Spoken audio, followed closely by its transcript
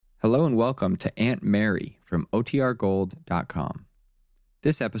Hello and welcome to Aunt Mary from OTRGold.com.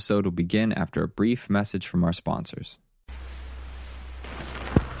 This episode will begin after a brief message from our sponsors.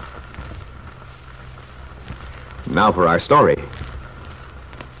 Now for our story.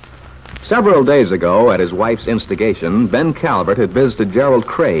 Several days ago, at his wife's instigation, Ben Calvert had visited Gerald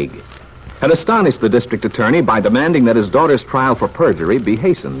Craig, had astonished the district attorney by demanding that his daughter's trial for perjury be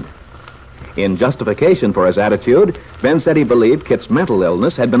hastened. In justification for his attitude, Ben said he believed Kitt's mental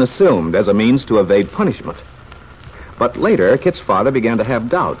illness had been assumed as a means to evade punishment. But later, Kitt's father began to have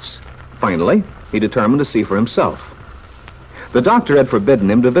doubts. Finally, he determined to see for himself. The doctor had forbidden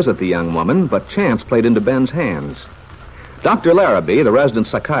him to visit the young woman, but chance played into Ben's hands. Dr. Larrabee, the resident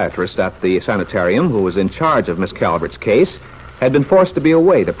psychiatrist at the sanitarium who was in charge of Miss Calvert's case, had been forced to be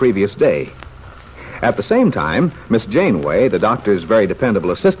away the previous day. At the same time, Miss Janeway, the doctor's very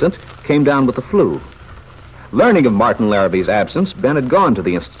dependable assistant, came down with the flu. Learning of Martin Larrabee's absence, Ben had gone to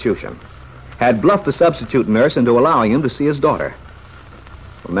the institution, had bluffed the substitute nurse into allowing him to see his daughter.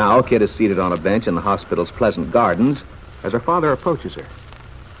 Well, now, Kitt is seated on a bench in the hospital's pleasant gardens as her father approaches her.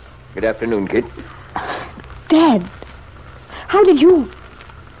 Good afternoon, Kitt. Dad, how did you...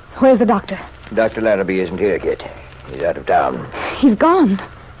 Where's the doctor? Dr. Larrabee isn't here, Kitt. He's out of town. He's gone.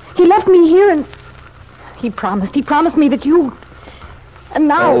 He left me here and... He promised me that you... And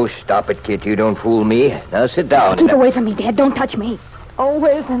now... Oh, stop it, Kitt. You don't fool me. Now sit down. Keep away from me, Dad. Don't touch me. Oh,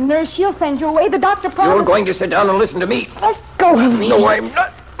 where's the nurse? She'll send you away. The doctor promised... You're going to sit down and listen to me. Let go of me. No, I'm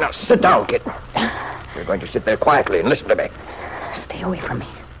not. Now, sit down, Kitt. You're going to sit there quietly and listen to me. Stay away from me.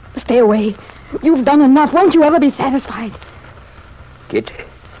 Stay away. You've done enough. Won't you ever be satisfied? Kitt,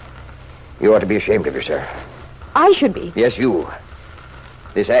 you ought to be ashamed of yourself. I should be. Yes, you.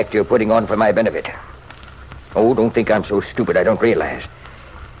 This act you're putting on for my benefit. Oh, don't think I'm so stupid I don't realize.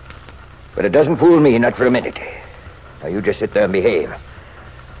 But it doesn't fool me, not for a minute. Now, you just sit there and behave.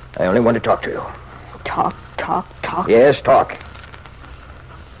 I only want to talk to you. Talk. Yes, talk.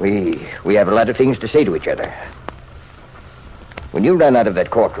 We have a lot of things to say to each other. When you ran out of that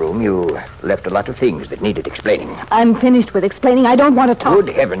courtroom, you left a lot of things that needed explaining. I'm finished with explaining. I don't want to talk.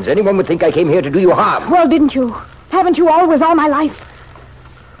 Good heavens, anyone would think I came here to do you harm. Well, didn't you? Haven't you always, all my life?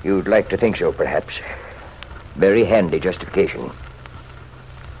 You'd like to think so, perhaps. Very handy justification.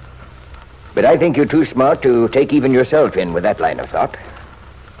 But I think you're too smart to take even yourself in with that line of thought.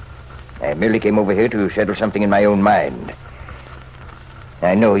 I merely came over here to settle something in my own mind.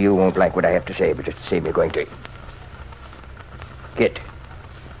 I know you won't like what I have to say, but just the same you're going to... Kitt.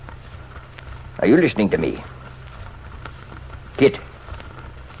 Are you listening to me? Kitt.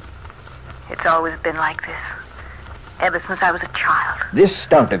 It's always been like this. Ever since I was a child. This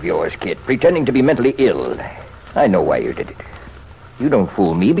stunt of yours, Kitt, pretending to be mentally ill. I know why you did it. You don't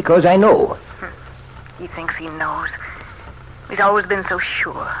fool me because I know. He thinks he knows. He's always been so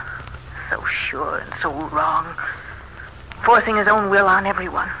sure. So sure and so wrong. Forcing his own will on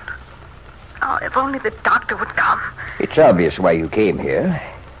everyone. Oh, if only the doctor would come. It's obvious why you came here.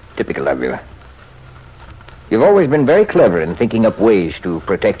 Typical of you. You've always been very clever in thinking up ways to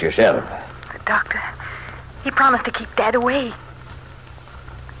protect yourself. The doctor, he promised to keep Dad away.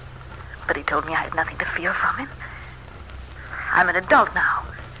 But he told me I had nothing to fear from him. I'm an adult now.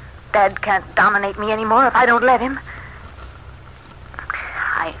 Dad can't dominate me anymore if I don't let him.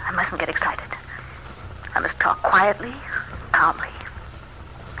 I mustn't get excited. I must talk quietly, calmly.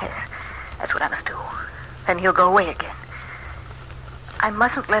 Yes, that's what I must do. Then he'll go away again. I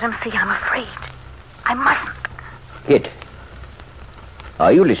mustn't let him see I'm afraid. I mustn't. Kitt,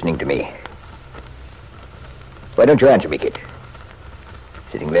 are you listening to me? Why don't you answer me, Kitt?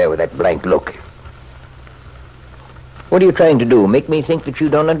 Sitting there with that blank look. What are you trying to do? Make me think that you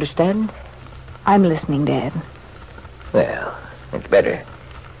don't understand? I'm listening, Dad. Well, that's better.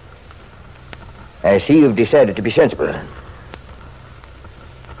 I see you've decided to be sensible.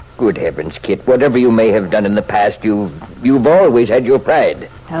 Good heavens, Kitt, whatever you may have done in the past, you've always had your pride.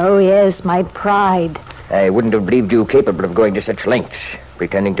 Oh, yes, my pride. I wouldn't have believed you capable of going to such lengths,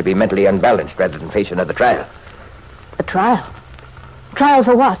 pretending to be mentally unbalanced rather than face another trial. A trial? Trial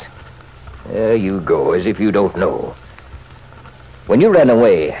for what? There you go, as if you don't know. When you ran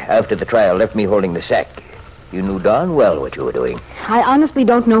away after the trial left me holding the sack, you knew darn well what you were doing. I honestly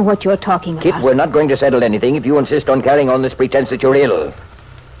don't know what you're talking about. Kitt, we're not going to settle anything if you insist on carrying on this pretense that you're ill.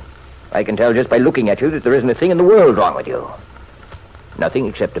 I can tell just by looking at you that there isn't a thing in the world wrong with you. Nothing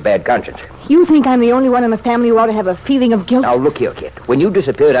except a bad conscience. You think I'm the only one in the family who ought to have a feeling of guilt? Now, look here, Kitt. When you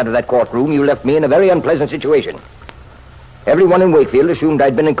disappeared out of that courtroom, you left me in a very unpleasant situation. Everyone in Wakefield assumed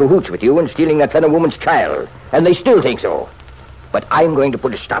I'd been in cahoots with you in stealing that fellow woman's child. And they still think so. But I'm going to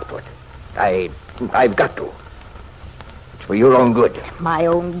put a stop to it. I've got to. It's for your own good. My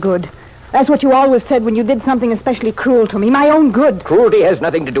own good. That's what you always said when you did something especially cruel to me. My own good. Cruelty has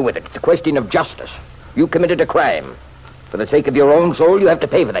nothing to do with it. It's a question of justice. You committed a crime. For the sake of your own soul, you have to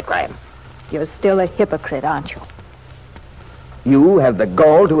pay for that crime. You're still a hypocrite, aren't you? You have the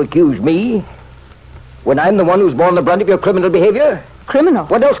gall to accuse me when I'm the one who's borne the brunt of your criminal behavior? Criminal?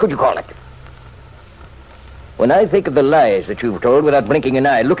 What else could you call it? When I think of the lies that you've told without blinking an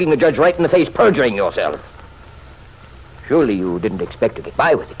eye, looking the judge right in the face, perjuring yourself, surely you didn't expect to get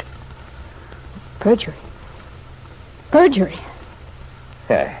by with it. Perjury. Perjury.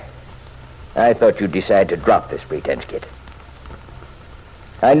 I thought you'd decide to drop this pretense, Kitt.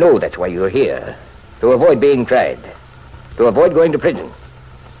 I know that's why you're here. To avoid being tried. To avoid going to prison.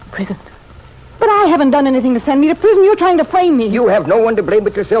 Prison? But I haven't done anything to send me to prison. You're trying to frame me. You have no one to blame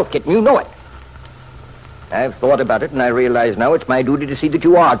but yourself, Kitt, and you know it. I've thought about it, and I realize now it's my duty to see that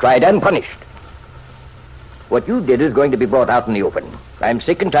you are tried and punished. What you did is going to be brought out in the open. I'm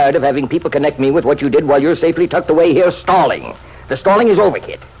sick and tired of having people connect me with what you did while you're safely tucked away here stalling. The stalling is over,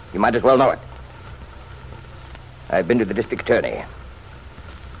 Kitt. You might as well know it. I've been to the district attorney.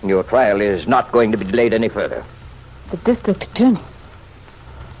 Your trial is not going to be delayed any further. The district attorney?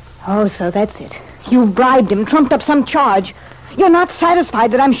 Oh, so that's it. You've bribed him, trumped up some charge. You're not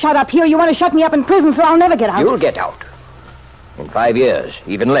satisfied that I'm shut up here. You want to shut me up in prison so I'll never get out. You'll get out. In 5 years,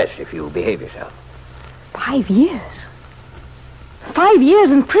 even less if you behave yourself. 5 years? 5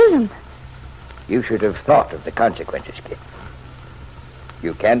 years in prison? You should have thought of the consequences, Kitt.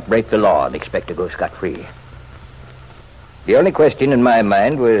 You can't break the law and expect to go scot-free. The only question in my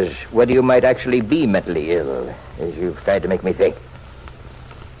mind was whether you might actually be mentally ill, as you've tried to make me think.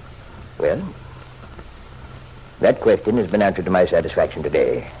 Well, that question has been answered to my satisfaction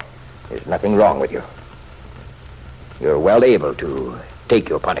today. There's nothing wrong with you. You're well able to take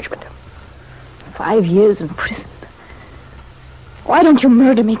your punishment. 5 years in prison. Why don't you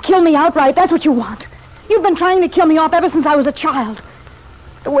murder me? Kill me outright. That's what you want. You've been trying to kill me off ever since I was a child.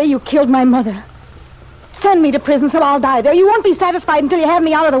 The way you killed my mother. Send me to prison so I'll die there. You won't be satisfied until you have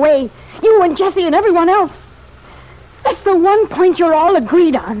me out of the way. You and Jessie and everyone else. That's the one point you're all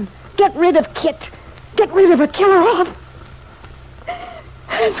agreed on. Get rid of Kitt. Get rid of her. Kill her off.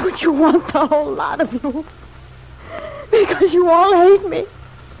 That's what you want, the whole lot of you. Because you all hate me.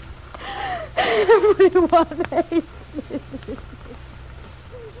 Everyone hates me.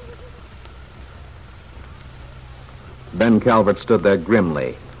 Ben Calvert stood there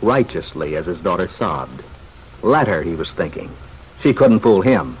grimly, righteously, as his daughter sobbed. Let her, he was thinking. She couldn't fool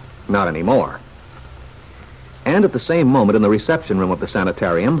him. Not anymore. And at the same moment, in the reception room of the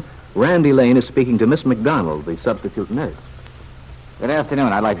sanitarium, Randy Lane is speaking to Miss McDonald, the substitute nurse. Good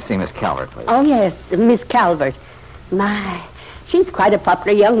afternoon. I'd like to see Miss Calvert, please. Oh, yes, Miss Calvert. My, she's quite a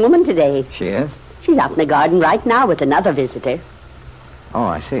popular young woman today. She is? She's out in the garden right now with another visitor. Oh,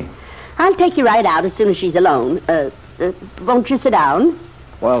 I see. I'll take you right out as soon as she's alone. Won't you sit down?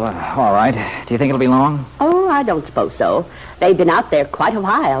 Well, all right. Do you think it'll be long? Oh, I don't suppose so. They've been out there quite a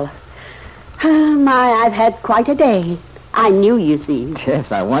while. My, I've had quite a day. I knew, you see.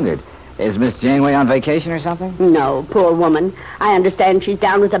 Yes, I wondered. Is Miss Janeway on vacation or something? No, poor woman. I understand she's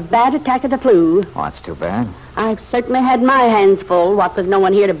down with a bad attack of the flu. Oh, that's too bad. I've certainly had my hands full, what with no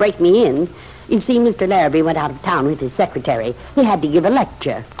one here to break me in. You see, Mr. Larrabee went out of town with his secretary. He had to give a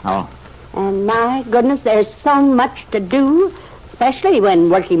lecture. Oh. And my goodness, there's so much to do, especially when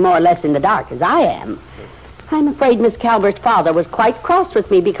working more or less in the dark, as I am. I'm afraid Miss Calvert's father was quite cross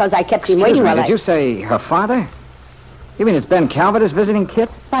with me because I kept him waiting while Did you say her father? You mean it's Ben Calvert is visiting Kitt?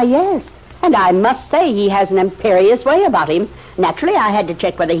 Why, yes. And I must say he has an imperious way about him. Naturally, I had to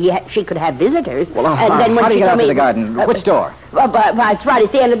check whether she could have visitors. Well, how do you get out to the garden? Which door? It's right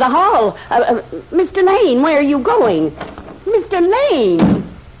at the end of the hall. Mr. Lane, where are you going? Mr. Lane!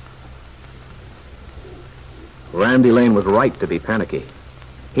 Randy Lane was right to be panicky.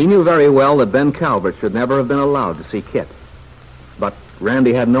 He knew very well that Ben Calvert should never have been allowed to see Kitt. But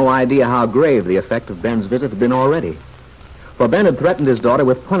Randy had no idea how grave the effect of Ben's visit had been already. For Ben had threatened his daughter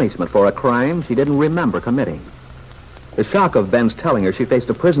with punishment for a crime she didn't remember committing. The shock of Ben's telling her she faced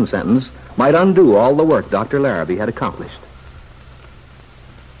a prison sentence might undo all the work Dr. Larrabee had accomplished.